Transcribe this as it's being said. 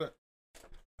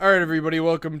All right, everybody,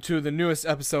 welcome to the newest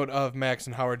episode of Max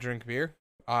and Howard Drink Beer.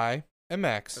 I am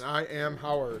Max. And I am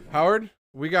Howard. Howard,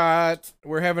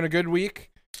 we're having a good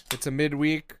week. It's a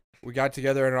midweek. We got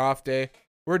together on an off day.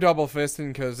 We're double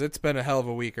fisting because it's been a hell of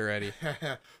a week already.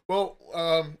 Well,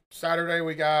 Saturday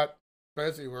we got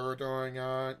busy. We were doing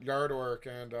yard work,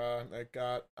 and it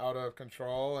got out of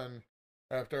control. And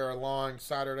after a long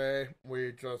Saturday,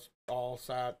 we just all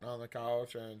sat on the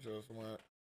couch and just went.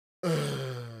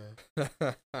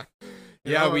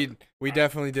 Yeah, we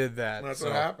definitely did that. That's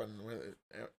what happened.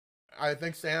 I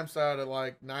think Sam said at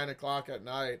like 9 o'clock at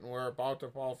night, and we're about to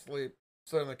fall asleep,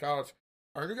 sitting on the couch.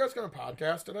 Aren't you guys gonna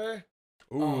podcast today?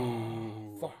 Ooh,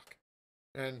 Oh, fuck.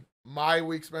 And my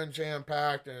week's been jam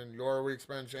packed, and your week's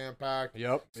been jam packed.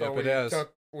 Yep, So it has.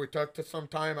 we took some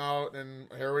time out, and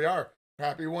here we are.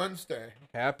 Happy Wednesday.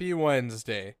 Happy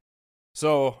Wednesday.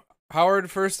 So,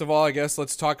 Howard, first of all, I guess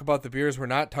let's talk about the beers we're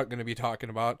not going to be talking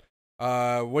about.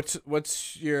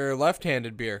 What's your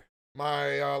left-handed beer?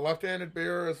 My left-handed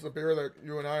beer is the beer that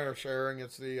you and I are sharing.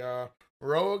 It's the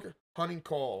Rogue Honey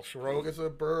Kolsch. Rogue is a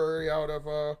brewery out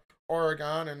of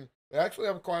Oregon, and they actually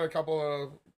have quite a couple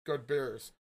of good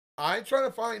beers. I try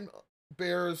to find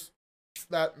beers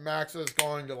that Max is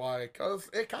going to like, because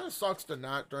it kind of sucks to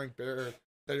not drink beer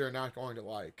that you're not going to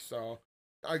like. So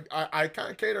I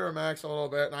kind of cater to Max a little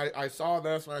bit, and I saw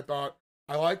this and I thought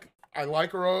I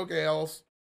like Rogue ales.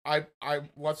 I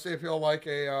let's see if he'll like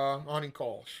a Honey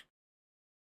Kolsch.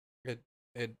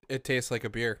 It tastes like a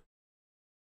beer.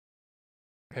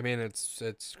 I mean,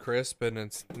 it's crisp and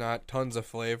it's not tons of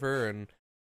flavor, and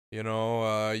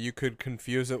you could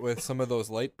confuse it with some of those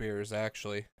light beers.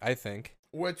 Actually, I think.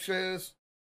 Which is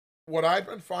what I've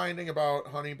been finding about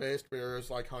honey-based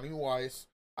beers, like Honey Weiss.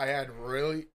 I had a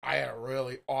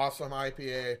really awesome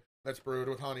IPA that's brewed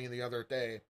with honey the other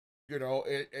day.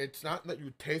 It's not that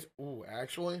you taste. Ooh,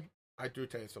 actually, I do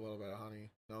taste a little bit of honey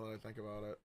now that I think about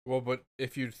it. Well, but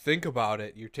if you think about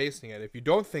it, you're tasting it. If you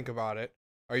don't think about it,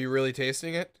 are you really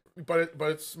tasting it? But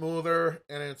it's smoother,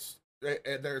 and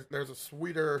there's a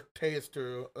sweeter taste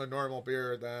to a normal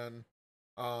beer than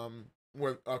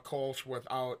with a Kolsch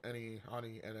without any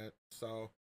honey in it.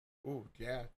 So, ooh,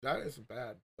 yeah, that isn't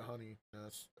bad. The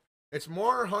honeyness. It's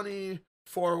more honey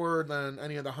forward than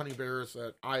any of the honey beers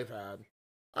that I've had.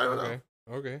 I don't know.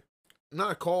 Okay. I'm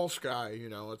not a Kolsch guy,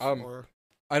 it's more.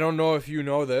 I don't know if you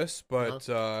know this, but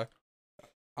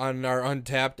on our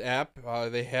Untapped app,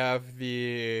 they have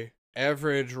the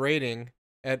average rating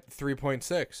at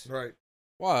 3.6. Right.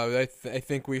 Wow, I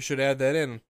think we should add that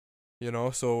in.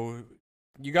 So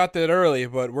you got that early,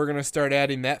 but we're gonna start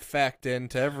adding that fact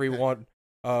into everyone.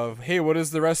 Of hey, what does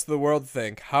the rest of the world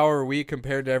think? How are we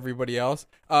compared to everybody else?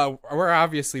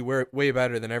 We're way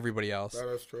better than everybody else. That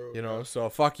is true. So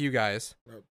fuck you guys.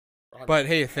 But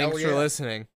hey, thanks for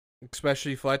listening,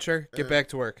 especially Fletcher. Get back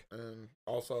to work. And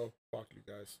also, fuck you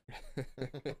guys.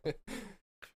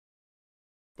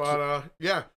 But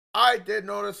yeah, I did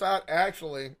notice that.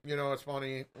 Actually, it's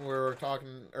funny. We were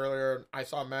talking earlier. I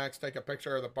saw Max take a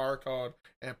picture of the barcode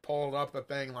and pulled up the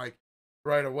thing like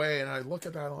right away, and I look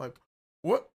at that and I'm like,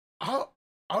 what? How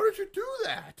did you do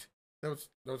that? That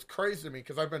was crazy to me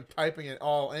because I've been typing it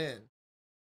all in,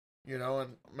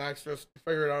 and Max just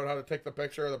figured out how to take the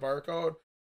picture of the barcode.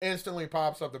 Instantly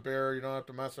pops up the beer. You don't have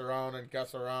to mess around and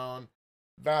guess around.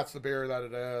 That's the beer that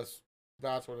it is.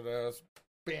 That's what it is.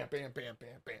 Bam, bam, bam,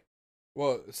 bam, bam.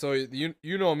 Well, so you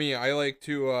know me. I like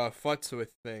to futz with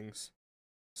things.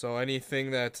 So anything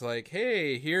that's like,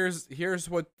 hey, here's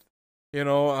what,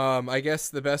 I guess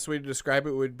the best way to describe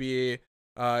it would be,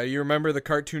 you remember the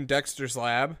cartoon Dexter's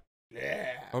Lab?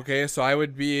 Yeah. Okay, so I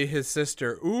would be his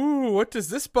sister. Ooh, what does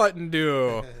this button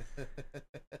do?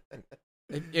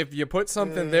 If you put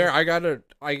something there, I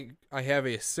have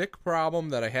a sick problem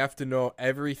that I have to know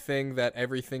everything that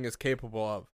everything is capable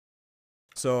of.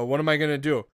 So what am I gonna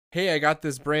do? Hey, I got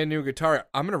this brand new guitar.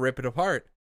 I'm gonna rip it apart.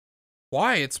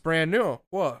 Why? It's brand new.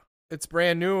 Well, it's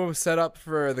brand new, set up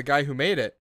for the guy who made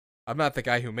it. I'm not the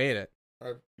guy who made it.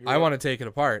 I want to take it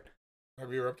apart.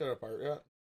 Have you ripped it apart yet?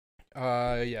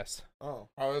 Yes. Oh,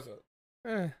 how is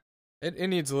it? It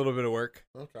needs a little bit of work.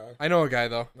 Okay. I know a guy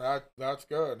though. That's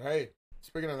good. Hey,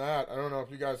 speaking of that, I don't know if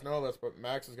you guys know this, but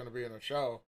Max is going to be in a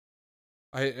show.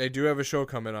 I do have a show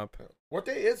coming up. What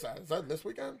day is that? Is that this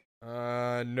weekend?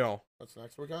 No. That's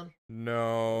next weekend?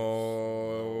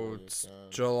 No. It's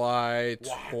July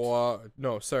 12th.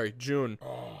 No, sorry, June.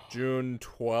 Oh. June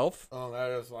 12th. Oh,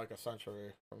 that is like a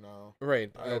century from now.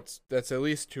 Right. That's at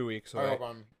least 2 weeks away. I hope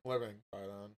I'm living by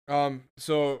then.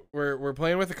 So we're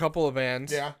playing with a couple of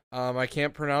bands. Yeah. I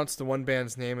can't pronounce the one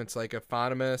band's name. It's like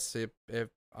eponymous. If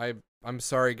I I'm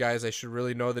sorry, guys. I should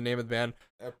really know the name of the band.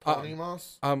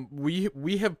 Eponymous?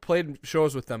 We have played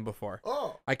shows with them before.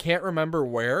 Oh. I can't remember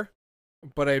where,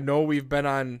 but I know we've been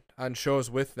on shows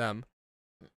with them.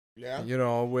 Yeah. You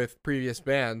know, with previous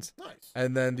bands. Nice.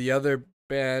 And then the other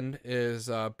band is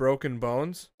Broken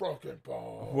Bones. Broken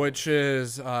Bones. Which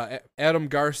is Adam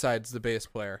Garside's the bass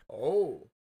player. Oh.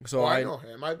 So I know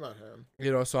him. I've met him.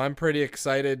 You know, so I'm pretty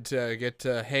excited to get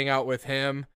to hang out with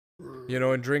him, you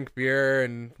know, and drink beer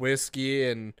and whiskey,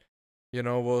 and you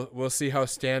know, we'll see how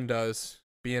Stan does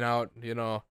being out, you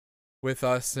know, with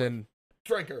us and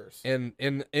drinkers in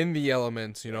the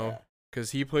elements, you know,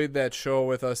 because he played that show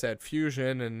with us at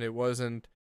Fusion, and it wasn't.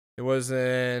 That was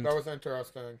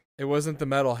interesting. It wasn't the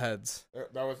metalheads.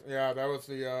 That was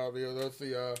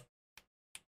the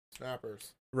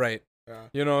snappers. Right. Yeah.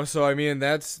 You know, so I mean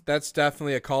that's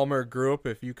definitely a calmer group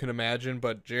if you can imagine,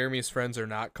 but Jeremy's friends are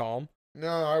not calm. No,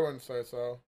 I wouldn't say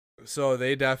so. So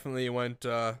they definitely went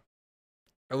a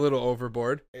little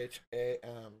overboard.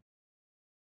 HAM.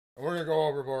 We're gonna go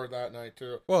overboard that night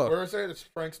too. Well, where is it? It's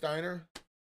Frank's Diner?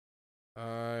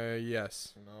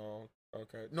 Yes. No.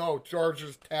 Okay. No,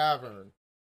 George's Tavern.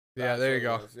 Yeah, there you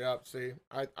go. Yep, see?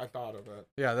 I thought of it.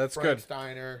 Yeah, that's Frank's good.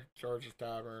 Diner, George's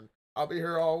Tavern. I'll be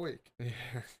here all week. Yeah.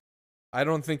 I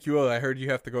don't think you will. I heard you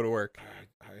have to go to work.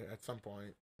 At some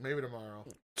point. Maybe tomorrow.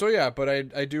 So yeah, but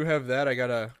I do have that. I got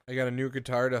a new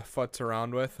guitar to futz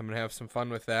around with. I'm gonna have some fun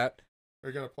with that.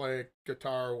 You're gonna play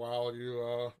guitar while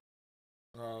you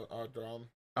drum?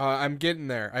 I'm getting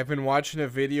there. I've been watching a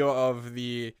video of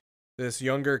this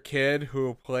younger kid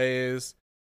who plays.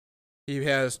 He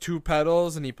has two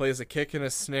pedals and he plays a kick and a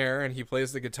snare and he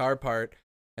plays the guitar part.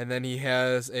 And then he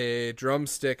has a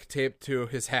drumstick taped to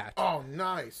his hat. Oh,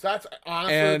 nice. That's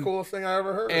honestly the coolest thing I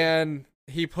ever heard. And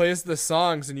he plays the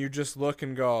songs, and you just look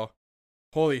and go,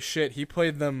 holy shit, he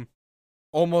played them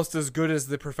almost as good as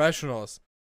the professionals.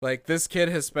 Like, this kid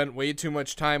has spent way too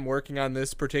much time working on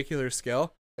this particular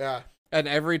skill. Yeah. And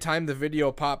every time the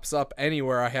video pops up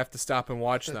anywhere, I have to stop and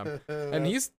watch them. And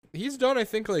he's done, I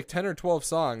think, like 10 or 12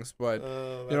 songs. But,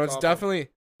 you know, it's awesome.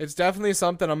 definitely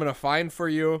something I'm going to find for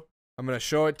you. I'm going to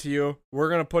show it to you. We're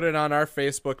going to put it on our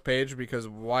Facebook page because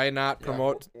why not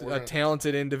promote a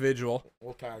talented individual?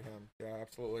 We'll tag him. Yeah,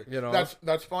 absolutely. You know,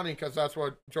 that's funny because that's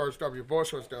what George W.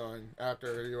 Bush was doing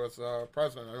after he was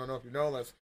president. I don't know if you know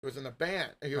this. He was in the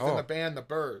band. He was in the band The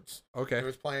Byrds. Okay. He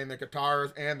was playing the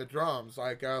guitars and the drums.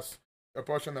 I guess the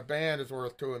Bush in the band is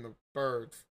worth two in the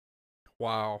Byrds.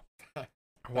 Wow.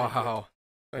 Wow.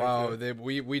 Wow,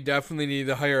 we definitely need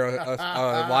to hire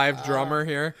a live drummer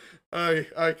here.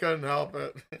 I couldn't help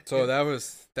it. So that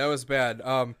was bad.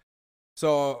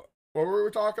 So what were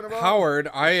we talking about? Howard,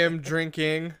 I am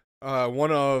drinking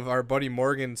one of our buddy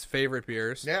Morgan's favorite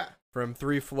beers. Yeah. From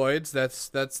Three Floyds.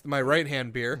 That's my right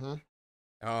hand beer.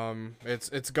 Mm-hmm.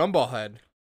 It's Gumball Head,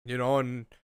 you know, and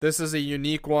this is a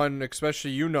unique one,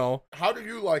 especially How do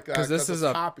you like that? Because this is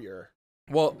a hoppier.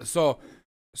 Well,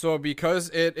 so because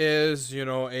it is, you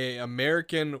know, a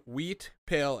American wheat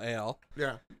pale ale,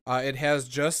 yeah, it has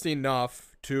just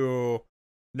enough to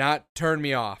not turn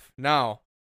me off. Now,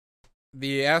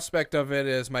 the aspect of it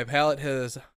is my palate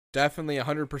has definitely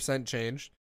 100%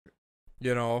 changed,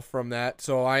 you know, from that.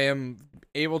 So I am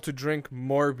able to drink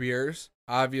more beers.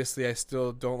 Obviously, I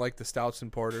still don't like the stouts and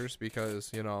porters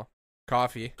because, you know,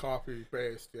 coffee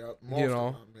based, yeah. Most of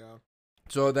them, yeah.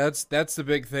 So that's the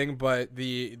big thing, but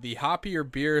the hoppier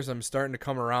beers I'm starting to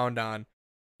come around on,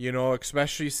 you know,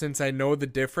 especially since I know the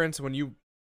difference when you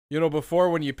know, before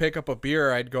when you pick up a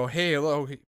beer, I'd go, hey, hello,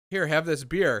 here, have this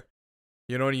beer,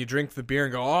 you know, and you drink the beer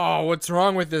and go, oh, what's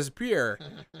wrong with this beer?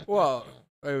 Well,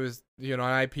 it was, you know,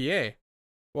 an IPA.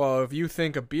 Well, if you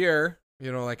think of beer,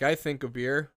 you know, like I think of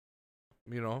beer,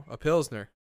 you know, a Pilsner.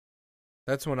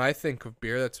 That's when I think of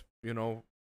beer. That's, you know,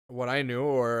 what I knew,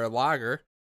 or a lager.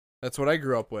 That's what I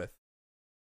grew up with.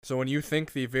 So when you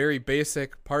think the very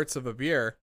basic parts of a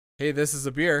beer, hey, this is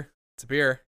a beer. It's a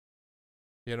beer.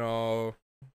 You know,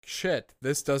 shit,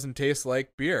 this doesn't taste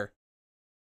like beer.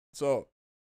 So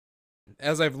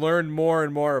as I've learned more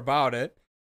and more about it,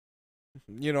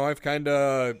 you know, I've kind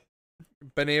of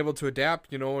been able to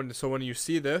adapt, you know, and so when you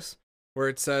see this, where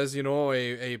it says, you know,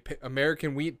 a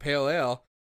American wheat pale ale,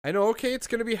 I know, okay, it's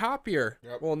going to be hoppier.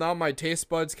 Yep. Well, now my taste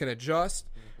buds can adjust,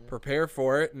 prepare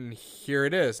for it, and here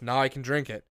it is. Now I can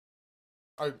drink it.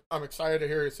 I'm excited to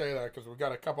hear you say that because we've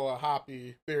got a couple of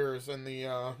hoppy beers in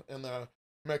the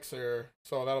mix here,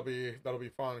 so that'll be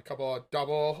fun. A couple of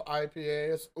double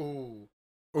IPAs. Ooh.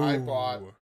 I bought,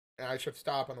 and I should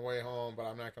stop on the way home, but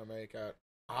I'm not gonna make it.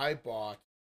 I bought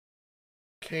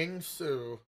King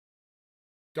Sue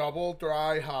double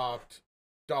dry hopped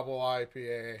double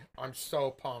IPA. I'm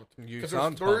so pumped. You 'Cause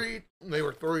sound there's three. They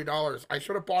were $3. I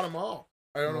should have bought them all.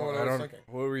 I don't know what I was thinking.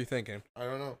 What were you thinking? I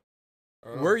don't know.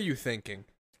 Were you thinking?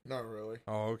 Not really.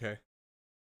 Oh, okay.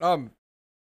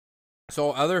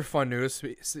 So other fun news.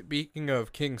 Speaking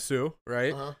of King Sue,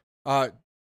 right?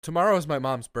 Tomorrow is my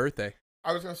mom's birthday.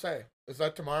 I was gonna say, is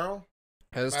that tomorrow?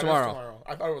 That is tomorrow.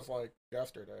 I thought it was like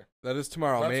yesterday. That is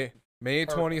tomorrow, That's May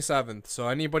perfect. 27th. So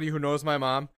anybody who knows my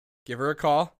mom, give her a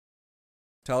call.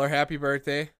 Tell her happy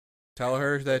birthday. Tell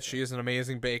her that she is an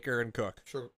amazing baker and cook.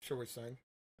 Should we sing?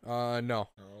 No.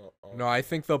 Oh. No, I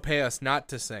think they'll pay us not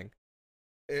to sing.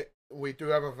 We do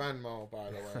have a Venmo,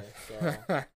 by the way.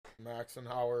 So Max and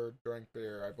Howard drink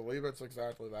beer. I believe it's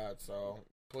exactly that. So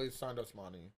please send us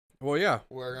money. Well, yeah.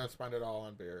 We're gonna spend it all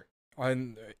on beer.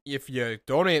 And if you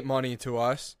donate money to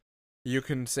us, you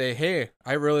can say, hey,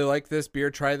 I really like this beer,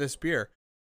 try this beer.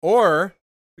 Or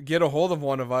get a hold of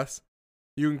one of us.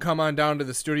 You can come on down to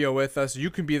the studio with us. You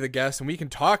can be the guest, and we can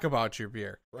talk about your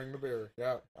beer. Bring the beer.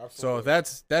 Yeah, So absolutely.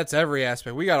 that's every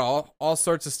aspect. We got all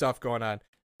sorts of stuff going on.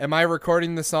 Am I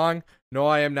recording the song? No,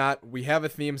 I am not. We have a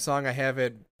theme song. I have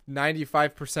it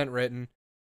 95% written.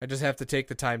 I just have to take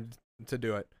the time to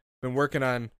do it. Been working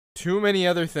on too many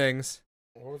other things.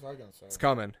 What was I gonna say? It's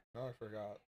coming. No, I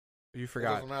forgot. You It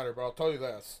forgot. doesn't matter, but I'll tell you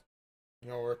this.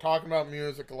 We're talking about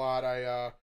music a lot.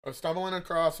 I was stumbling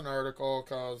across an article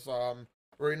because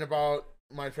reading about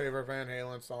my favorite Van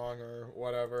Halen song or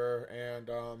whatever, and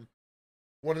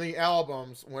one of the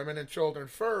albums, Women and Children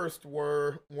First,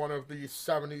 were one of the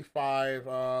 75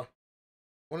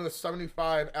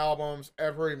 albums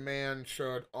every man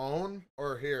should own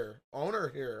or hear. Own or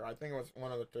hear. I think it was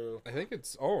one of the two. I think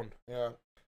it's own. Yeah.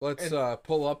 Let's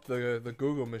pull up the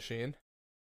Google machine.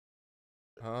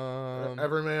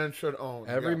 Every man should own.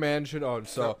 Every yeah. man should own.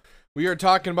 So we are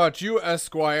talking about you,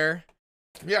 Esquire.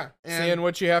 Yeah. Saying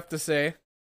what you have to say.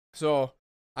 So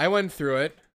I went through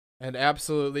it, and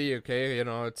absolutely, okay,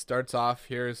 it starts off,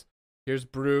 here's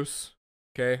Bruce.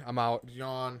 Okay, I'm out.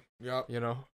 John. Yep.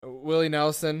 Willie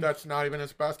Nelson. That's not even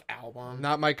his best album.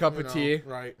 Not my cup of tea.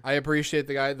 Right. I appreciate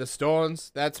the guy. The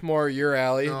Stones, that's more your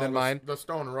alley than mine. The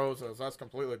Stone Roses, that's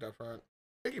completely different.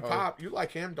 Iggy Pop, you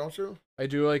like him, don't you? I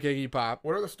do like Iggy Pop.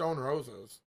 What are the Stone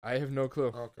Roses? I have no clue.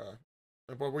 Okay.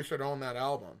 But we should own that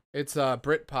album. It's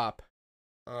Brit Pop.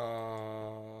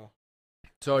 So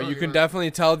no, you can you're-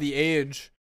 definitely tell the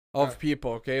age of Yeah.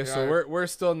 people, okay? Yeah, So we're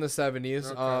still in the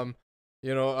 70s. Okay.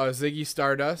 Ziggy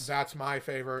Stardust. That's my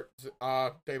favorite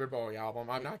David Bowie album.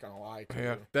 I'm not gonna lie to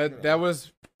Yeah. you.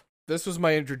 This was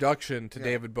my introduction to Yeah.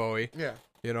 David Bowie. Yeah.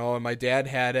 And my dad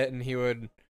had it, and he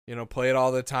would, play it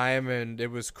all the time, and it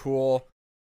was cool.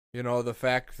 The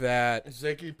fact that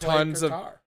Ziggy played tons of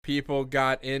guitar. people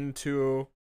got into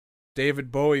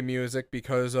David Bowie music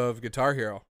because of Guitar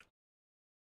Hero.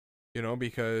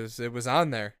 Because it was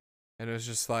on there, and it was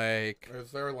just like,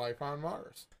 Is there life on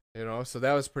Mars? so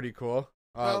that was pretty cool.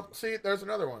 Well, see, there's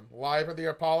another one. Live at the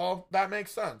Apollo. That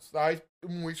makes sense.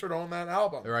 We should own that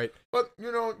album. Right. But,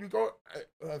 you go,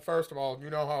 first of all, you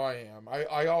know how I am.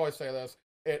 I always say this.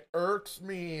 It irks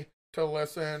me to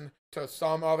listen to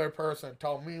some other person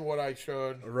tell me what I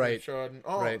should Right. and shouldn't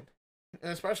own. Right.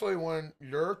 And especially when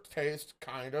your taste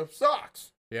kind of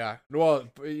sucks. Yeah. Well,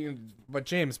 but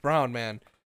James Brown, man.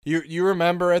 You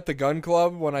remember at the gun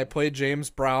club when I played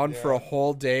James Brown for a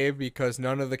whole day because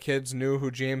none of the kids knew who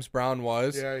James Brown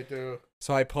was? Yeah, I do.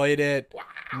 So I played it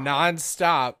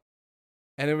nonstop.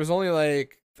 And it was only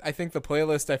I think the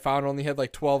playlist I found only had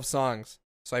 12 songs.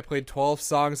 So I played 12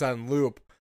 songs on loop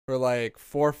for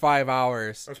 4 or 5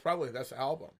 hours. That's probably this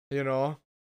album.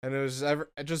 And it was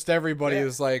just everybody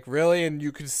was like, really? And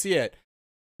you could see it.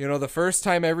 The first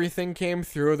time everything came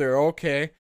through, they're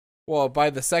okay. Well, by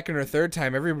the second or third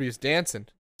time, everybody was dancing.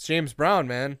 It's James Brown,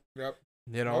 man. Yep.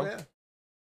 Oh,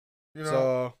 yeah.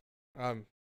 So,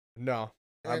 no.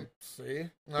 See?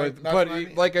 But That's what I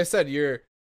mean. like I said, you're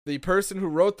the person who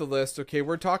wrote the list. Okay,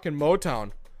 we're talking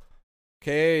Motown.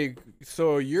 Okay,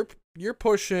 so you're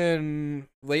pushing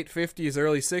late 50s,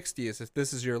 early 60s if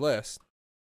this is your list.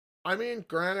 I mean,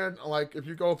 granted, if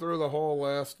you go through the whole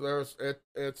list,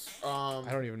 it's I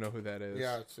don't even know who that is.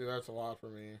 Yeah, see, that's a lot for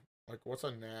me. What's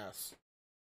a NAS?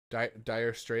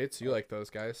 Dire Straits. You like those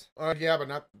guys? Yeah, but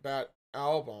not that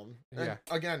album. And Yeah.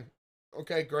 Again,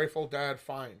 okay, Grateful Dead,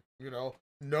 fine.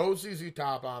 No ZZ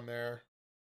Top on there.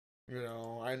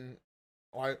 And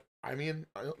I mean,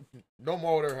 no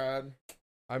Motorhead.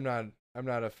 I'm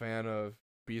not a fan of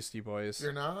Beastie Boys.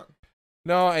 You're not?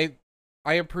 No,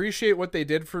 I appreciate what they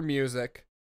did for music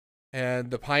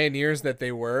and the pioneers that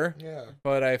they were. Yeah.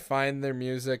 But I find their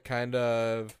music kind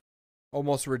of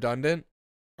almost redundant.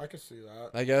 I could see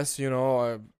that. I guess,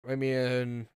 I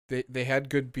mean, they had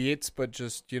good beats, but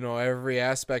just, every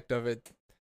aspect of it.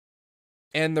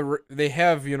 And they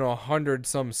have, 100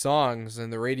 some songs,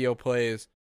 and the radio plays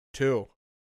 2.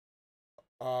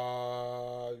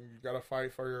 You gotta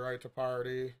fight for your right to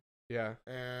party Yeah.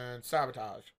 and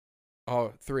sabotage.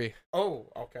 Oh, 3. Oh,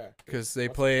 okay. Because they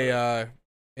That's play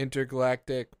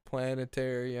Intergalactic,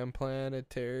 Planetarium,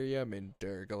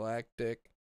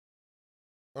 Intergalactic.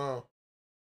 Oh,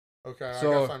 okay.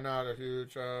 So- I guess I'm not a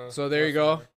huge. So there you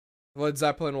go. listener. Led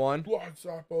Zeppelin 1. Blood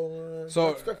Zeppelin.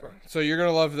 So- That's different. So you're going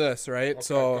to love this, right? Okay,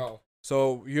 so go.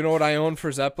 so you know what I own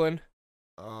for Zeppelin?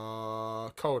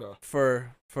 Coda.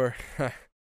 For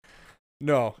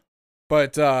no.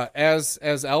 But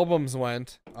as albums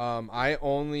went, I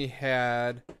only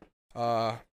had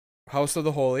House of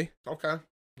the Holy. Okay,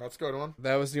 that's a good one.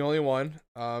 That was the only one.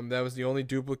 That was the only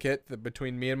duplicate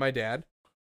between me and my dad.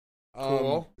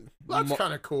 Cool. That's mo-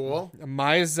 kind of cool.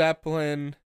 My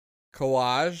Zeppelin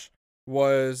collage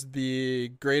was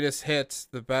the greatest hits,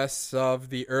 the best of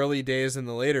the early days and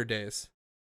the later days.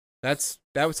 That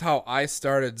was how I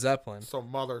started Zeppelin. So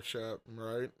Mothership,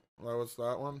 right? That was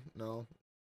that one. No.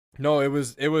 No, it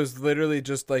was literally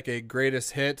just like a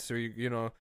greatest hits,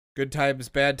 or good times,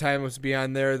 bad times was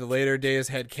beyond there. The later days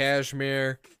had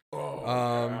Kashmir.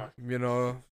 Oh.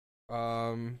 Yeah.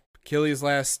 Achilles'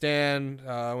 Last Stand,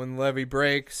 When the Levee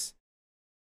Breaks.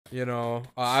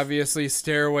 Obviously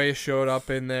Stairway showed up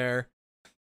in there.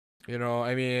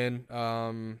 I mean,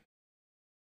 all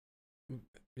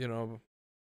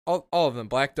of them.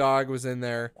 Black Dog was in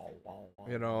there.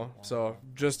 So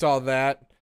just all that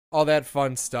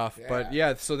fun stuff. But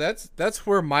yeah, so that's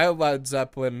where my Led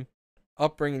Zeppelin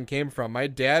upbringing came from. My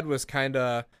dad was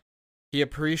he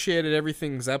appreciated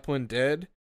everything Zeppelin did,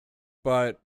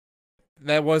 but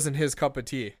that wasn't his cup of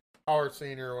tea. Howard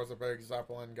Sr. was a big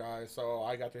Zeppelin guy, so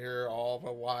I got to hear all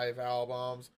the live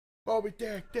albums. Moby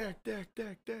Dick.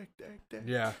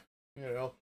 Yeah.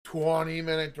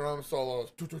 20-minute drum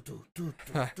solos.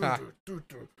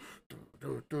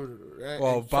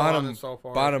 Well,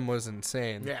 Bonham was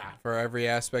insane. Yeah. For every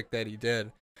aspect that he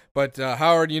did. But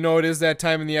Howard, it is that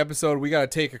time in the episode. We got to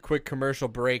take a quick commercial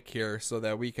break here so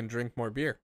that we can drink more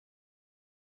beer.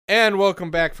 And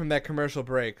welcome back from that commercial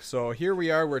break. So here we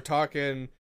are. We're talking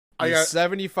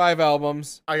 75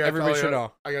 albums. Everybody should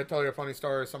know. I gotta tell you a funny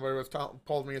story. Somebody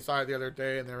pulled me aside the other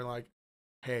day, and they were like,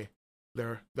 "Hey,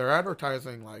 they're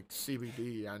advertising like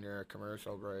CBD on your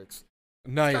commercial breaks."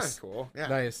 Nice. Cool. Yeah.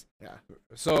 Nice. Yeah.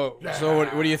 So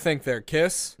what do you think there?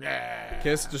 Kiss? Yeah.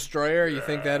 Kiss Destroyer? You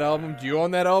think that album? Do you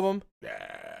own that album?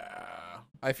 Yeah.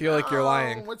 I feel like you're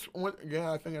lying.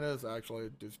 Yeah, I think it is actually.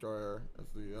 Destroyer is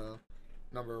the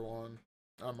number one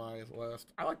on my list.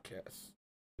 I like Kiss.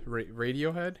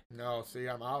 Radiohead? No, see,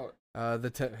 I'm out.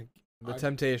 The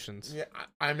Temptations. Yeah,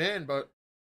 I'm in, but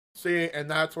see,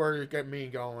 and that's where you get me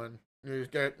going. You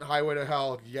get Highway to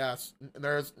Hell. Yes,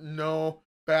 there's no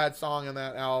bad song in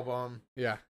that album.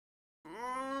 Yeah.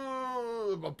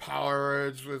 But Power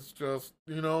Ridge was just,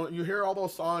 you hear all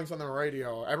those songs on the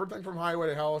radio. Everything from Highway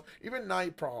to Hell, even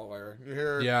Nightcrawler. You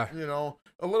hear,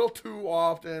 a little too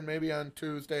often, maybe on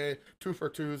Tuesday, 2 for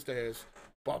Tuesdays.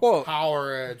 But Power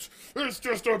Ridge, it's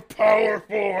just a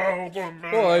powerful album,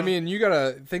 man. Well, I mean, you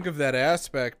gotta think of that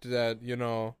aspect that,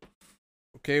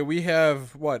 okay, we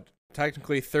have,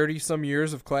 technically 30-some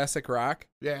years of classic rock?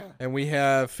 Yeah. And we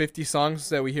have 50 songs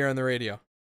that we hear on the radio.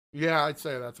 Yeah, I'd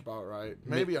say that's about right.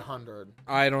 Maybe 100.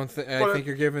 I think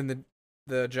you're giving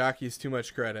the jockeys too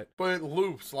much credit. But it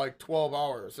loops like 12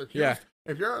 hours. If you're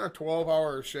on a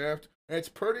 12-hour shift, it's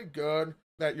pretty good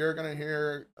that you're going to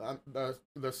hear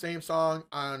the same song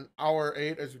on hour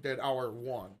 8 as you did hour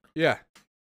 1. Yeah.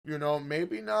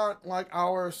 Maybe not like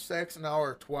hour 6 and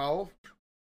hour 12.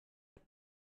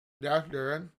 Yeah,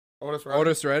 you're in.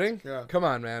 Otis Redding? Yeah. Come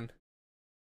on, man.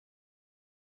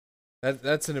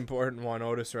 That's an important one,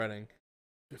 Otis Redding.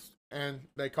 And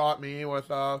they caught me with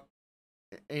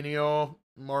Ennio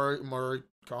Morricone.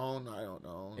 I don't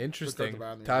know. Interesting.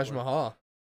 Taj Mahal.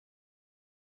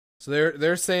 So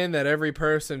they're saying that every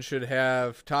person should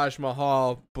have Taj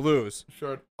Mahal blues.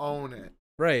 Should own it.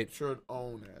 Right. Should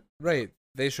own it. Right.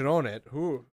 They should own it.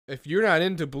 If you're not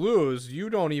into blues, you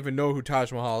don't even know who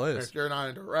Taj Mahal is. If you're not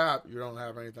into rap, you don't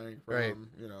have anything from, right.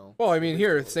 Well, I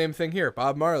mean, same thing here.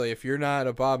 Bob Marley. If you're not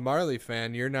a Bob Marley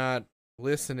fan, you're not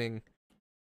listening.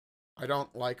 I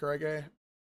don't like reggae.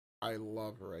 I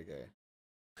love reggae.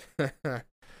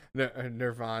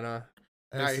 Nirvana.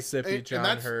 Mississippi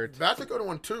John Hurt. That's a good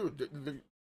one, too.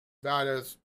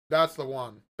 That's the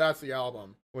one. That's the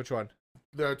album. Which one?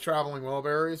 The Traveling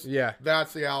Wilburys. Yeah.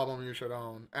 That's the album you should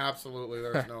own. Absolutely,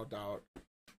 there's no doubt.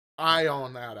 I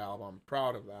own that album.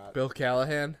 Proud of that. Bill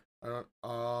Callahan.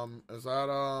 Is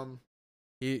that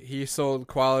He sold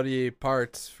quality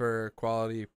parts for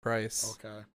quality price.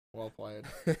 Okay, well played.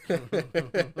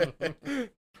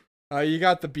 You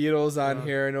got the Beatles on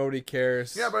here. Nobody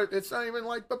cares. Yeah, but it's not even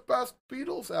like the best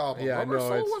Beatles album. Yeah, Rubber no,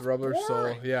 Soul it's was Rubber boring.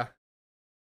 Soul. Yeah.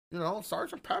 You know,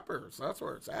 Sgt. Pepper's. That's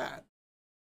where it's at.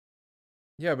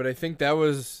 Yeah, but I think that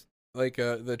was like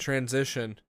the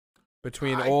transition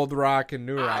between old rock and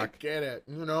new rock. I get it.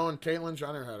 You know, and Caitlyn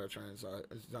Jenner had a trans.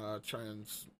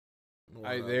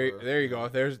 There you go.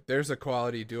 There's a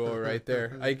quality duo right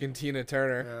there. Ike and Tina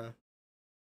Turner. Yeah.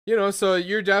 You know, so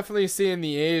you're definitely seeing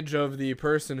the age of the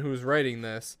person who's writing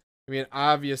this. I mean,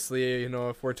 obviously, you know,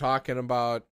 if we're talking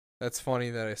about, that's funny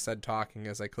that I said talking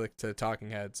as I clicked to Talking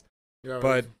Heads. Yeah,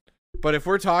 but if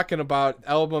we're talking about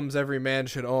albums every man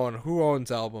should own, who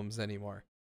owns albums anymore?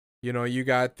 You know, you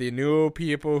got the new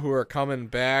people who are coming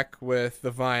back with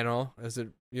the vinyl, as it,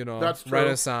 you know, that's true.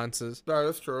 renaissances. That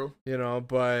is true. You know,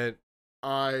 but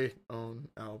I own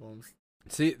albums.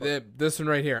 See, this one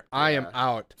right here, I am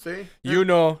out. See? You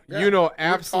know,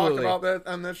 absolutely. We talked about that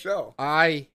on this show.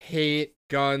 I hate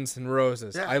Guns N'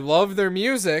 Roses. Yeah. I love their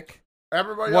music.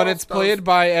 Everybody when else it's played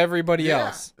by everybody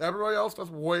else. Everybody else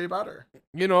does way better.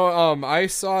 You know, I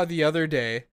saw the other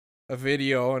day a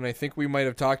video, and I think we might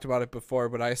have talked about it before,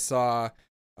 but I saw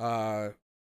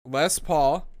Les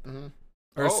Paul. Mm-hmm.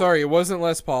 Or sorry, it wasn't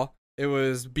Les Paul. It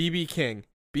was B.B. King.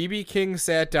 B.B. King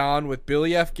sat down with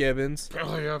Billy F. Gibbons.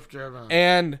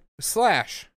 And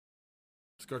Slash.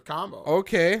 It's a good combo.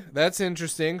 Okay, that's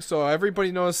interesting. So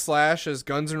everybody knows Slash as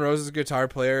Guns N' Roses guitar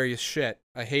player. He's shit.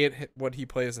 I hate what he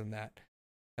plays in that.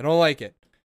 I don't like it.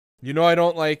 You know I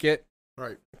don't like it.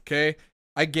 Right. Okay?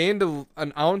 I gained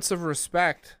an ounce of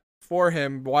respect for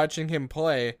him watching him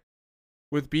play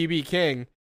with B.B. King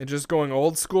and just going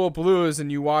old school blues, and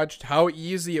you watched how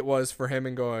easy it was for him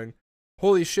and going,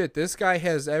 holy shit, this guy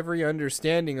has every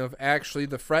understanding of actually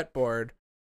the fretboard.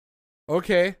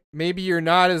 Okay, maybe you're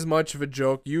not as much of a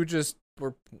joke. You just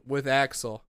were with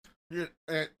Axl.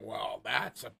 Well,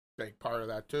 that's a big part of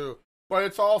that too. But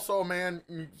it's also, man,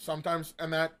 sometimes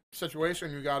in that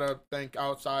situation, you got to think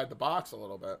outside the box a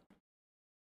little bit.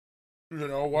 You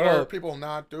know, what are people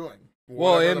not doing?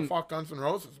 Whatever the fuck Guns N'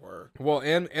 Roses were. Well,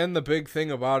 and the big thing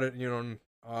about it, you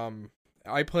know,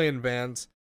 I play in bands,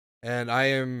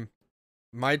 and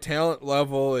my talent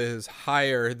level is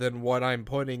higher than what I'm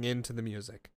putting into the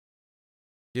music.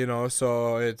 You know,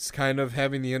 so it's kind of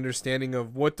having the understanding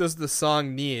of what does the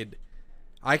song need.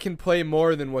 I can play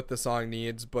more than what the song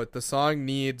needs, but the song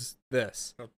needs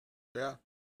this. Yeah.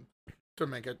 To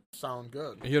make it sound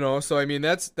good. You know, so I mean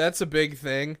that's a big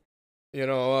thing. You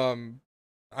know,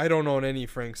 I don't own any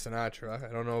Frank Sinatra.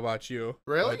 I don't know about you.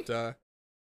 Really? But,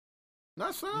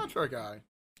 not Sinatra guy.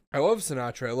 I love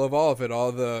Sinatra. I love all of it.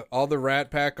 All the Rat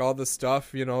Pack, all the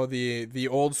stuff, you know, the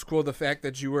old school, the fact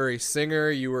that you were a singer,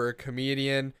 you were a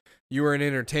comedian, you were an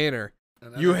entertainer.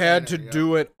 You had to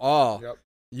do it all. Yep.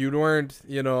 You weren't,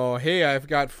 you know, hey, I've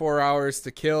got 4 hours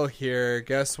to kill here.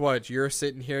 Guess what? You're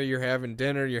sitting here, you're having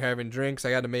dinner, you're having drinks.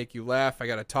 I got to make you laugh. I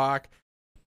got to talk.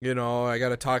 You know, I got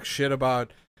to talk shit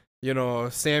about, you know,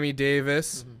 Sammy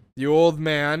Davis, the old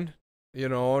man. You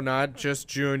know, not just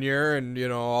Junior and, you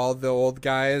know, all the old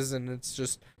guys. And it's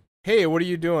just, hey, what are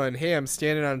you doing? Hey, I'm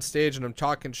standing on stage and I'm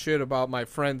talking shit about my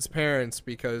friend's parents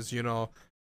because, you know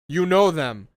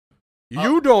them.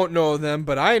 You don't know them,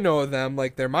 but I know them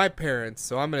like they're my parents.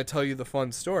 So I'm going to tell you the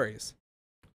fun stories.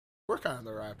 We're kind of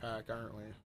the Rat Pack, aren't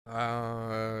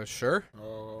we? Sure.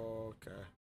 Oh, okay.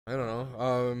 I don't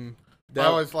know. I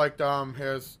always liked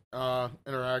his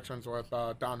interactions with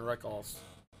Don Rickles.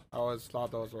 I always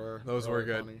thought those were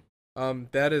good. Funny.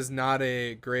 That is not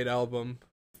a great album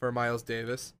for Miles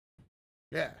Davis.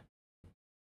 Yeah.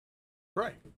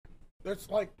 Right. It's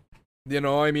like, you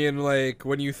know, I mean, like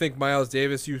when you think Miles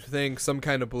Davis, you think Some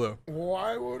Kind of Blue.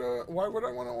 Why would I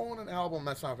want to own an album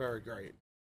that's not very great?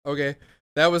 Okay,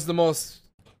 that was the most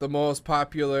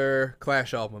popular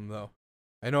Clash album, though.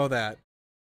 I know that.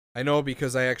 I know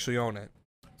because I actually own it.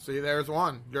 See, there's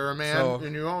one. You're a man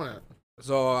and you own it.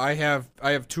 So I have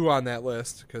 2 on that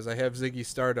list because I have Ziggy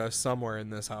Stardust somewhere in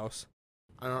this house.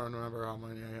 I don't remember how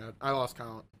many I had. I lost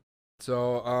count.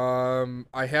 So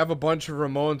I have a bunch of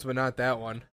Ramones, but not that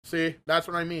one. See, that's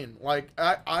what I mean. Like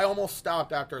I almost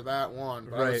stopped after that one,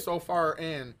 but I was so far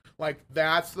in. Like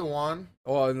that's the one.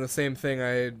 Well, and the same thing.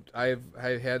 I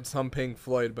had some Pink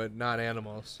Floyd, but not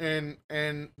Animals. And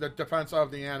the Defense of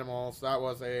the Animals, that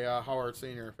was a Howard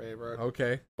Senior favorite.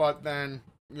 Okay. But then,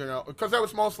 you know, because that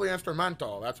was mostly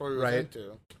instrumental. That's what he was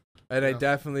into. And I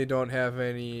definitely don't have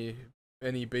any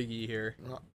Biggie here.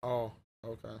 Oh,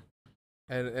 okay.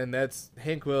 And that's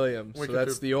Hank Williams. We So could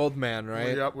that's do- the old man,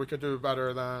 right? Yep, we could do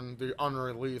better than the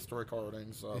unreleased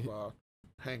recordings of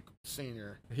Hank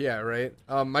Sr. Yeah, right.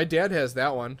 My dad has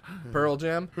that one, Pearl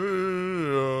Jam.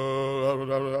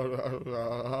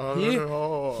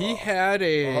 He had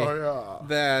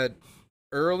that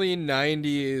early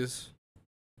 '90s.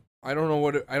 I don't know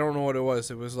what it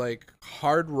was. It was like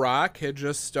hard rock had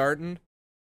just starting.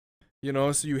 You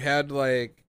know, so you had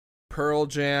like Pearl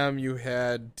Jam, you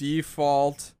had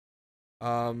Default.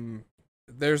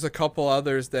 There's a couple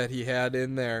others that he had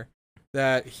in there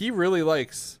that he really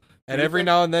likes. And every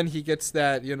now and then he gets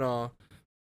that, you know,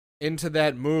 into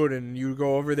that mood, and you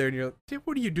go over there and you're like, "Dude,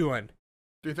 what are you doing?"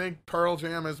 Do you think Pearl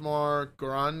Jam is more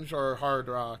grunge or hard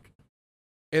rock?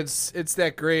 It's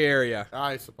that gray area,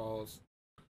 I suppose.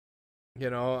 you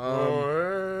know.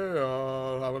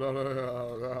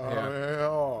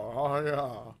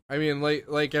 I mean,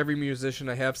 like every musician,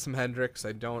 I have some Hendrix.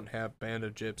 I don't have Band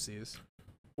of Gypsies.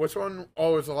 Which one?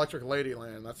 Oh, it's Electric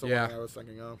Ladyland. That's the Yeah. one I was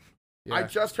thinking of. Yeah. I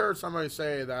just heard somebody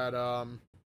say that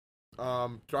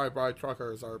Drive By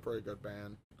Truckers are a pretty good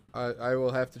band. I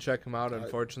will have to check him out.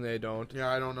 Unfortunately, I don't. Yeah,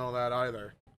 I don't know that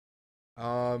either.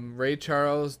 Ray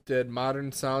Charles did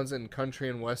modern sounds and country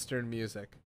and western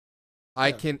music. I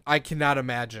Yeah. cannot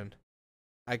imagine.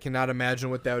 I cannot imagine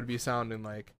what that would be sounding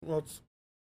like. Well, it's...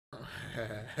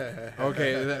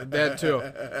 Okay, that too.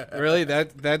 Really?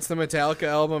 That's the Metallica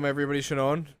album everybody should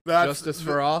own? Justice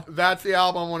for All? That's the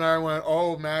album when I went,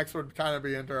 oh, Max would kind of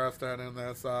be interested in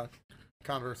this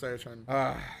conversation.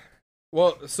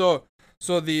 Well, so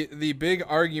the big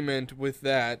argument with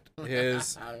that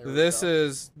is this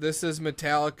is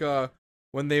Metallica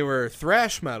when they were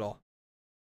thrash metal.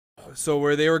 So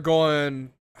where they were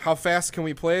going, how fast can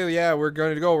we play? Yeah, we're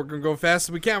going to go fast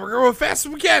as we can. We're going to go fast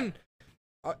as we can.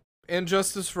 And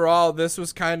Justice for All, this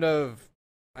was kind of,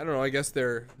 I don't know, I guess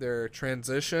their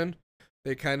transition.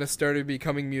 They kind of started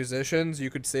becoming musicians. You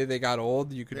could say they got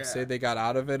old. You could say they got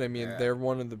out of it. I mean, they're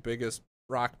one of the biggest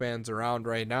rock bands around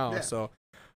right now. Yeah. So,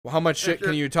 well, how much shit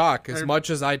can you talk? As much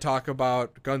as I talk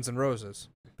about Guns N' Roses.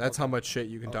 That's how much shit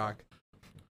you can talk.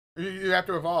 You have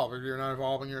to evolve. If you're not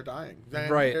evolving, you're dying. Then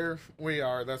Right. Here we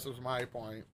are. This was my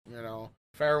point. You know,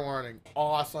 fair warning.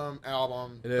 Awesome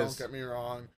album. Don't get me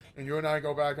wrong. And you and I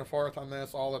go back and forth on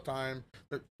this all the time.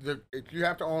 If you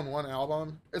have to own one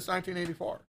album, it's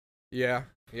 1984. Yeah.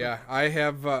 I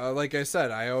have, like I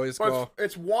said, I always go.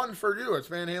 It's one for you. It's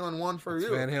Van Halen one for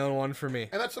you. Van Halen one for me.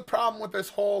 And that's the problem with this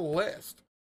whole list.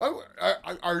 Oh,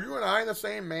 are you and I the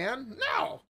same man?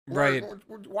 No. Right.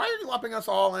 Why are you lumping us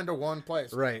all into one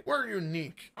place? Right. We're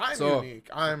unique. I'm unique.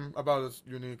 I'm about as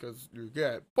unique as you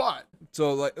get. But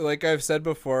so, like I've said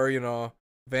before, you know,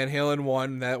 Van Halen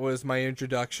 1, that was my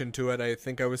introduction to it. I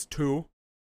think I was 2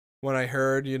 when I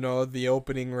heard, you know, the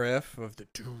opening riff of the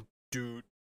do do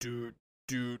do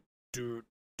do do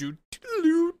do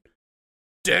do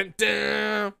dun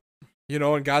dun. You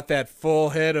know, and got that full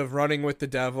hit of Running with the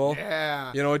Devil.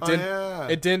 Yeah. You know,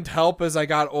 it didn't help as I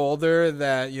got older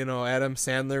that, you know, Adam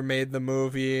Sandler made the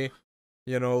movie,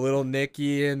 you know, Little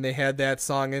Nicky, and they had that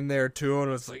song in there too, and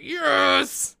it was like,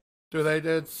 yes! Dude, they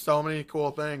did so many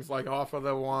cool things. Like off of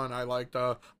the one, I liked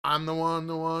I'm the one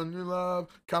you love.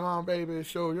 Come on, baby,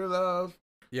 show your love.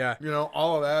 Yeah. You know,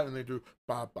 all of that, and they do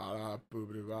ba ba da boo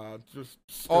boo ba. Just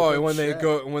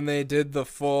when they did the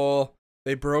full,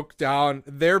 they broke down.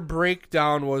 Their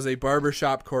breakdown was a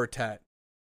barbershop quartet,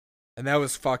 and that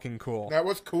was fucking cool. That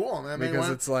was cool, man. Because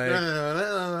it's like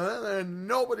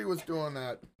nobody was doing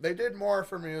that. They did more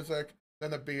for music than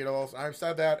the Beatles. I've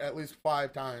said that at least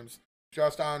 5 times.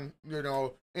 Just on, you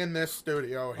know, in this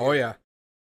studio here.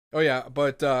 Oh yeah.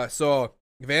 But so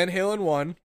Van Halen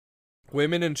 1,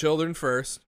 Women and Children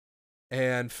First,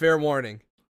 and Fair Warning.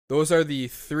 Those are the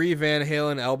 3 Van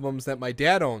Halen albums that my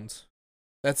dad owns.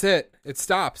 That's it. It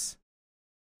stops.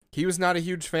 He was not a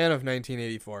huge fan of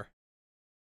 1984.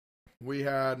 We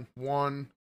had 1,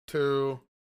 2,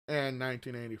 and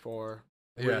 1984.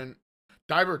 Yeah.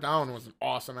 Diver Down was an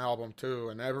awesome album too,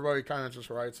 and everybody kind of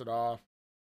just writes it off.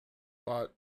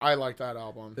 But I like that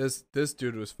album. This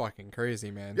dude was fucking crazy,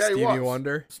 man. Yeah, Stevie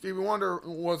Wonder. Stevie Wonder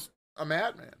was a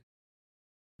madman.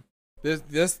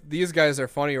 These guys are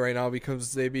funny right now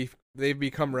because they've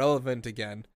become relevant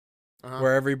again.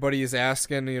 Where everybody's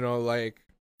asking, you know, like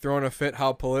throwing a fit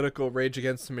how political Rage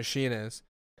Against the Machine is.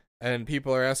 And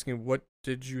people are asking, what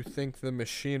did you think the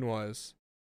machine was?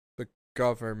 The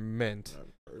government.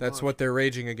 That's what they're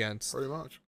raging against. Pretty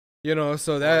much. You know,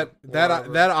 so that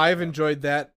I've enjoyed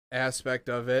that aspect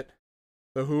of it.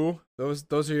 The Who,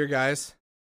 those are your guys.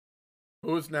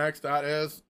 Who's next? That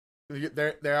is,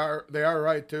 they are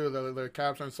right too. The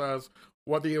caption says,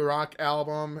 "What the rock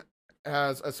album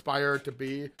has aspired to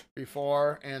be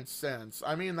before and since.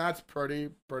 I mean, that's pretty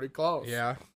close.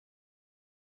 Yeah.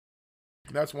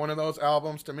 That's one of those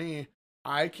albums to me.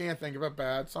 I can't think of a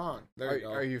bad song. There you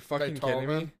go. Are you fucking kidding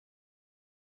me?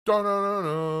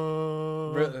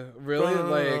 Really?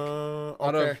 Like,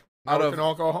 okay. Now we can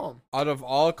all go home. Out of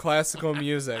all classical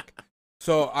music,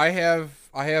 so I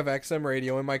have XM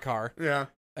radio in my car. Yeah.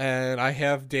 And I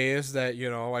have days that, you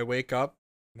know, I wake up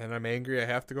and I'm angry I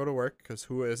have to go to work, because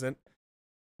who isn't?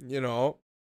 You know.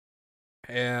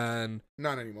 And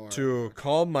not anymore. To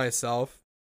calm myself,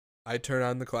 I turn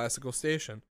on the classical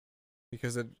station,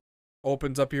 because it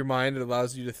opens up your mind, it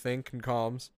allows you to think and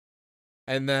calms.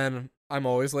 And then I'm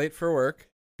always late for work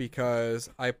because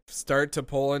I start to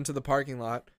pull into the parking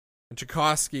lot and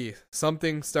Tchaikovsky,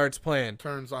 something starts playing.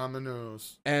 Turns on the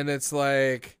news. And it's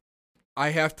like,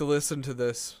 I have to listen to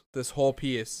this whole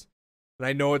piece. And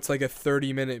I know it's like a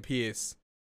 30-minute piece.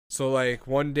 So like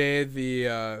one day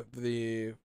the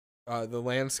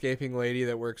landscaping lady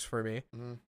that works for me,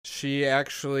 she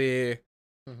actually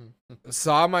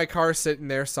saw my car sitting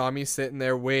there, saw me sitting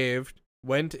there, waved,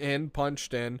 went in,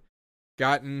 punched in,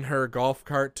 got in her golf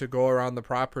cart to go around the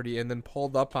property, and then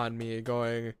pulled up on me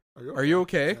going, Are you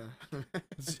okay?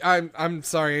 Yeah. I'm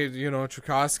sorry, you know,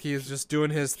 Tchaikovsky is just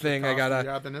doing his thing. I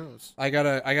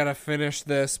gotta finish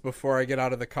this before I get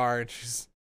out of the car. And she's,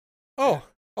 oh,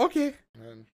 okay.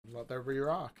 And let there be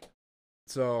rock.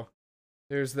 So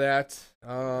there's that.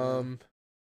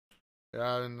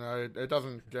 Yeah, and it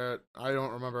doesn't get. I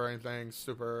don't remember anything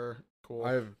super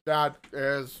cool. That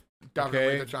is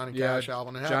definitely the Johnny Cash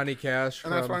album. Johnny Cash,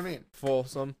 and that's what I mean.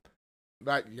 Folsom.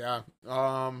 That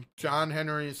John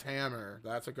Henry's Hammer.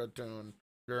 That's a good tune.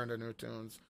 You're into new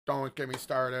tunes. Don't get me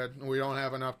started. We don't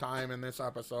have enough time in this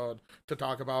episode to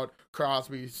talk about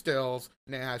Crosby, Stills,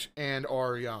 Nash, and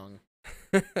or Young.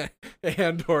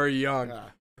 And or Young.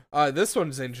 Yeah. This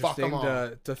one's interesting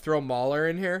to throw Mahler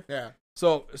in here. Yeah.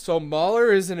 So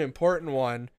Mahler is an important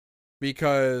one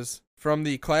because from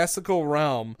the classical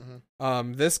realm,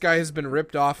 this guy has been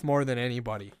ripped off more than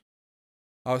anybody.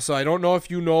 So I don't know if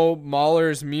you know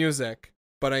Mahler's music,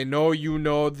 but I know you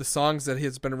know the songs that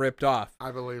he's been ripped off.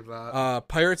 I believe that.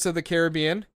 Pirates of the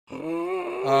Caribbean,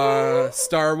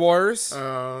 Star Wars.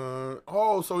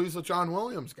 So he's a John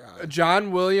Williams guy.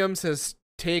 John Williams has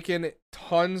taken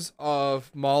tons of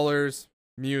Mahler's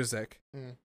music,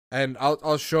 and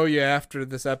I'll show you after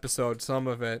this episode some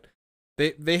of it.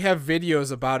 They have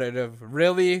videos about it of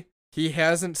really he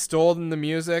hasn't stolen the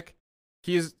music.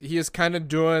 He is kind of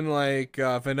doing like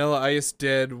Vanilla Ice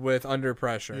did with Under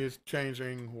Pressure. He's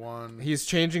changing one. He's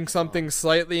changing something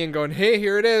slightly and going, hey,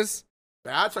 here it is.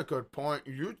 That's a good point.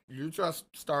 You just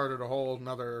started a whole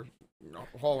another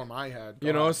hole in my head.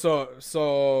 You know,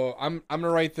 so I'm gonna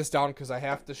write this down because I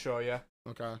have to show you.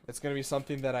 Okay. It's gonna be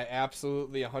something that I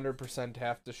absolutely 100%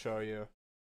 have to show you.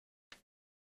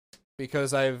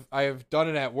 Because I've done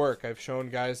it at work. I've shown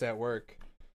guys at work,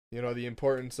 you know, the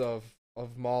importance of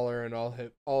Mahler and all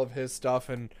of his stuff.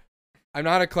 And I'm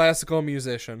not a classical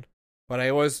musician, but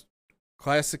I was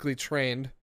classically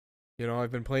trained. You know,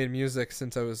 I've been playing music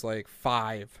since I was like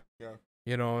 5. Yeah.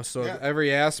 You know, so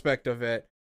every aspect of it.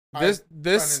 This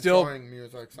still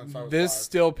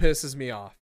pisses me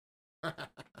off.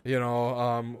 You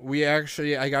know,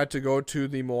 I got to go to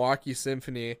the Milwaukee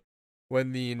Symphony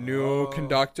when the new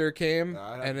conductor came,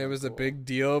 and it was a big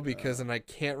deal because, and I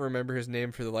can't remember his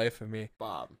name for the life of me.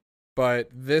 Bob. But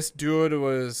this dude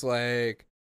was like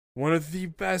one of the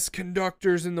best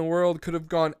conductors in the world, could have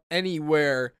gone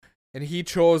anywhere, and he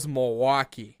chose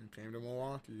Milwaukee. He came to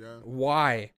Milwaukee, yeah.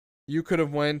 Why? You could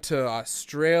have went to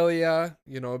Australia,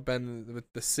 you know, been with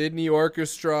the Sydney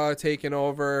Orchestra taking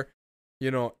over, you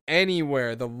know,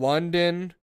 anywhere. The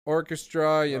London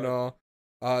Orchestra, you know.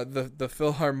 The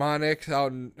Philharmonic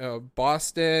out in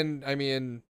Boston. I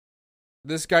mean,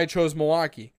 this guy chose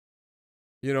Milwaukee,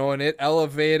 you know, and it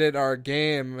elevated our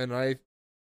game. And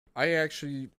I've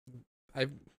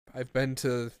been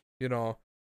to, you know,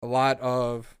 a lot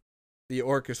of the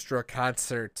orchestra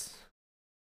concerts,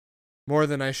 more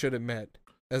than I should admit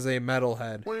as a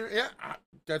metalhead. Well, yeah,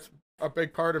 that's a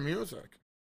big part of music.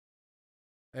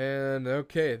 And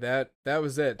okay, that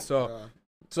was it. So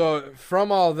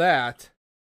from all that.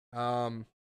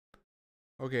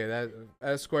 Okay, that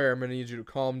Esquire, I'm gonna need you to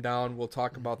calm down. We'll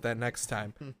talk about that next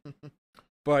time.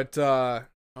 But I'm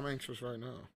anxious right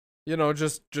now. You know,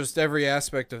 just every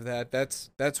aspect of that.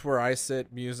 That's where I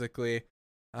sit musically.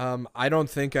 I don't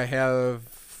think I have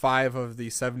 5 of the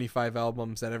 75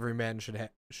 albums that every man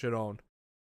should own.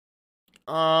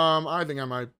 I think I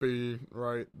might be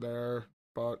right there,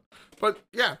 but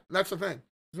yeah, that's the thing.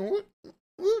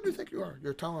 Who do you think you are?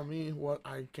 You're telling me what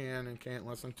I can and can't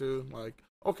listen to? Like,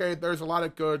 okay, there's a lot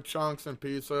of good chunks and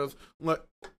pieces. Look,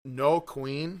 no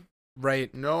Queen,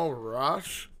 Right. no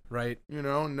Rush, Right.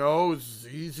 no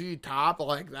ZZ Top.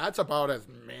 Like, that's about as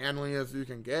manly as you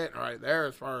can get right there,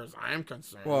 as far as I'm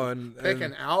concerned. Well, and Pick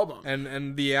an album.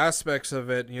 and the aspects of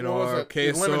it, What was it?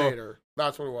 okay, Eliminator.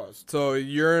 That's what it was. so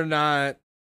you're not.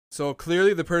 So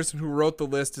clearly, the person who wrote the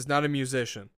list is not a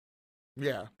musician.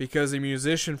 Yeah. Because a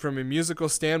musician, from a musical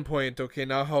standpoint, okay,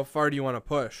 now how far do you want to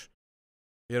push?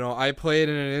 I played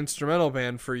in an instrumental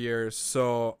band for years,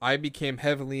 so I became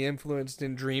heavily influenced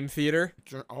in Dream Theater,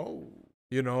 Oh.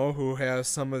 who has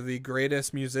some of the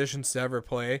greatest musicians to ever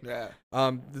play. Yeah.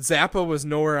 Zappa was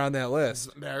nowhere on that list.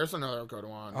 There's another good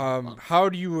one. How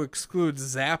do you exclude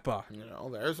Zappa?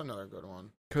 There's another good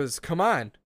one. Because, come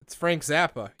on, it's Frank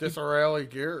Zappa. Disraeli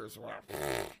Gears. Well,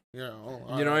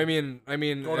 I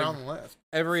mean, go down the list.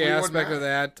 Every Fleetwood aspect Mac. of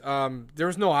that. There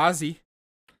was no Ozzy.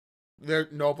 There,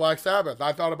 no Black Sabbath.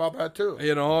 I thought about that too.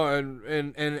 And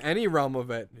in any realm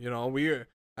of it,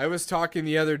 I was talking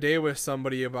the other day with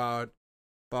somebody about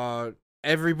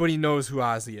everybody knows who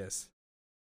Ozzy is.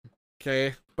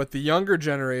 Okay, but the younger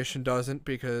generation doesn't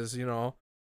because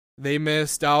they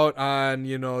missed out on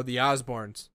the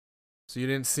Osbournes, so you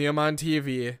didn't see them on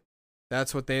TV.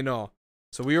 That's what they know.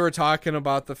 So we were talking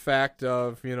about the fact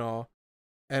of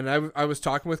and I was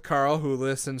talking with Carl, who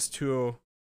listens to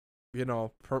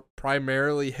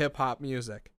primarily hip hop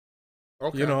music.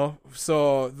 Okay.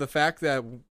 So the fact that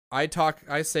I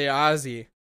say Ozzy,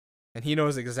 and he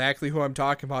knows exactly who I'm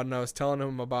talking about, and I was telling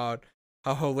him about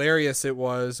how hilarious it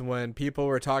was when people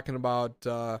were talking about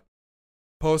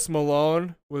Post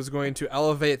Malone was going to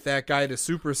elevate that guy to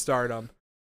superstardom,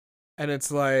 and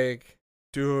it's like,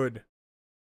 dude,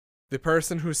 the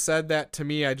person who said that to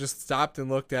me, I just stopped and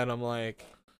looked at him like,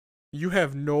 you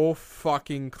have no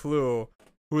fucking clue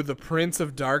who the Prince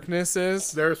of Darkness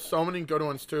is. There's so many good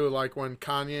ones too, like when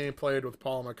Kanye played with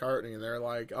Paul McCartney, and they're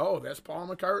like, "Oh, this Paul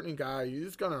McCartney guy,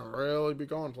 he's gonna really be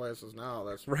going places now."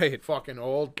 That's right, fucking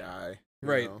old guy,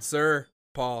 right, Sir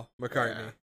Paul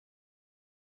McCartney.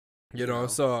 Yeah.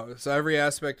 So every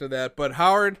aspect of that. But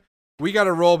Howard, we got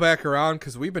to roll back around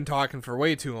because we've been talking for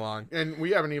way too long, and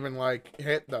we haven't even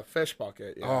hit the fish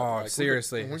bucket yet. Oh,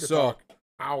 seriously, we could talk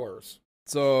hours.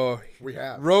 So we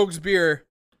have Rogue's beer.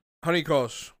 Honey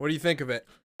Kolsch, what do you think of it?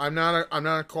 I'm not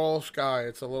a Kolsch guy.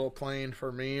 It's a little plain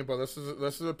for me, but this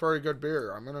is a pretty good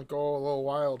beer. I'm gonna go a little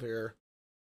wild here.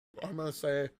 I'm gonna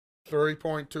say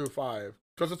 3.25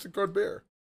 because it's a good beer.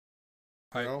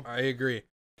 I agree.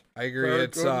 Very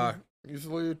It's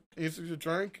good, easy to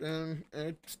drink, and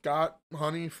it's got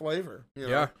honey flavor.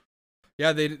 Yeah,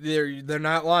 they're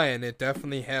not lying. It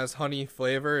definitely has honey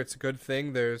flavor. It's a good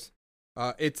thing.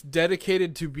 It's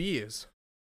dedicated to bees.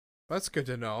 That's good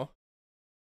to know.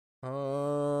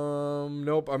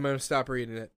 Nope, I'm gonna stop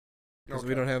reading it because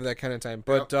we don't have that kind of time.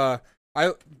 But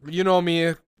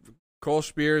me,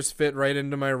 Kolsch beers fit right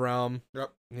into my realm.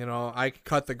 Yep. I could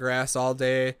cut the grass all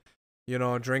day.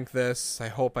 Drink this. I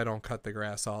hope I don't cut the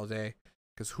grass all day,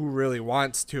 because who really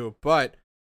wants to? But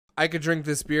I could drink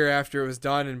this beer after it was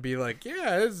done and be like,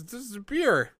 yeah, this is a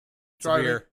beer. It's a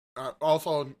beer.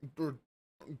 Also,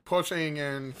 pushing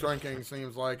and drinking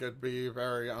seems like it'd be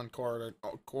very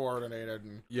uncoordinated,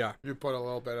 and you put a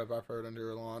little bit of effort into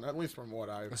your lawn, at least from what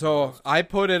I've noticed. I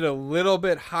put it a little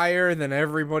bit higher than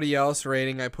everybody else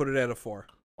rating. I put it at a 4.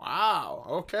 Wow.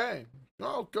 Okay.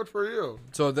 Oh, good for you.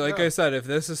 So like I said, if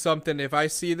this is something, if I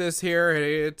see this here,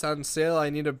 hey, it's on sale,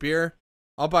 I need a beer,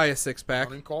 I'll buy a 6-pack.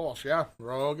 Honey Kolsch, yeah.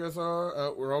 Rogue is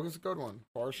a good one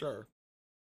for sure.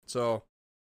 So,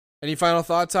 any final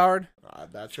thoughts, Howard?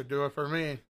 That should do it for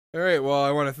me. All right. Well, I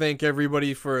want to thank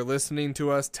everybody for listening to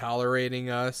us,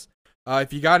 tolerating us.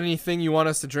 If you got anything you want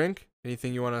us to drink,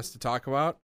 anything you want us to talk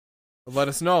about, let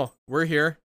us know. We're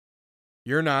here.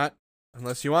 You're not,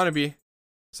 unless you want to be.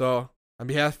 So, on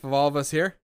behalf of all of us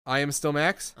here, I am still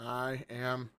Max. I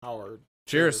am Howard.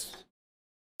 Cheers.